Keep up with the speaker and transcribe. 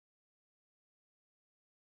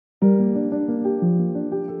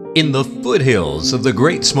In the foothills of the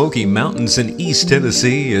Great Smoky Mountains in East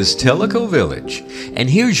Tennessee is Tellico Village, and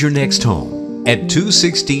here's your next home at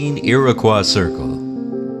 216 Iroquois Circle.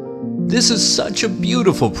 This is such a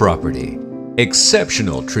beautiful property.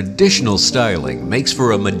 Exceptional traditional styling makes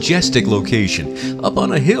for a majestic location up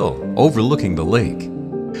on a hill overlooking the lake.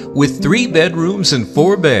 With 3 bedrooms and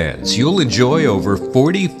 4 baths, you'll enjoy over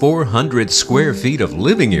 4,400 square feet of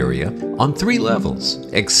living area on 3 levels,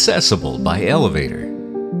 accessible by elevator.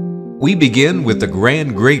 We begin with the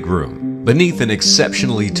grand great room, beneath an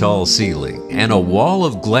exceptionally tall ceiling and a wall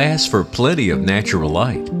of glass for plenty of natural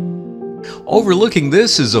light. Overlooking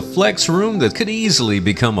this is a flex room that could easily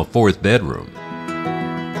become a 4th bedroom.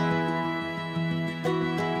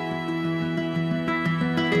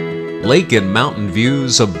 Lake and mountain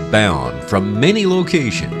views abound from many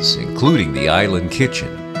locations, including the island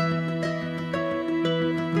kitchen.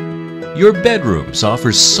 Your bedrooms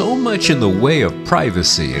offer so much in the way of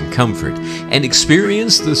privacy and comfort, and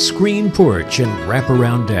experience the screen porch and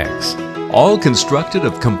wraparound decks, all constructed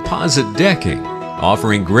of composite decking,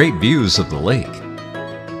 offering great views of the lake.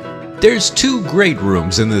 There's 2 great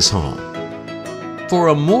rooms in this home. For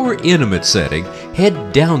a more intimate setting,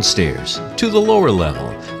 head downstairs to the lower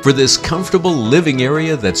level for this comfortable living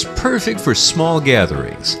area that's perfect for small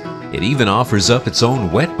gatherings. It even offers up its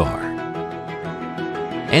own wet bar.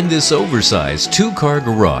 And this oversized 2-car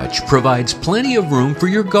garage provides plenty of room for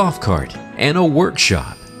your golf cart and a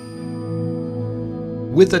workshop.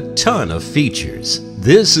 With a ton of features,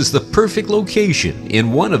 this is the perfect location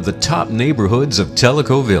in one of the top neighborhoods of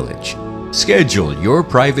Tellico Village. Schedule your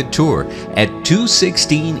private tour at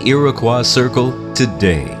 216 Iroquois Circle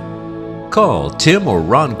today. Call Tim or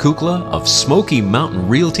Ron Kukla of Smoky Mountain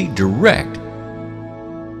Realty direct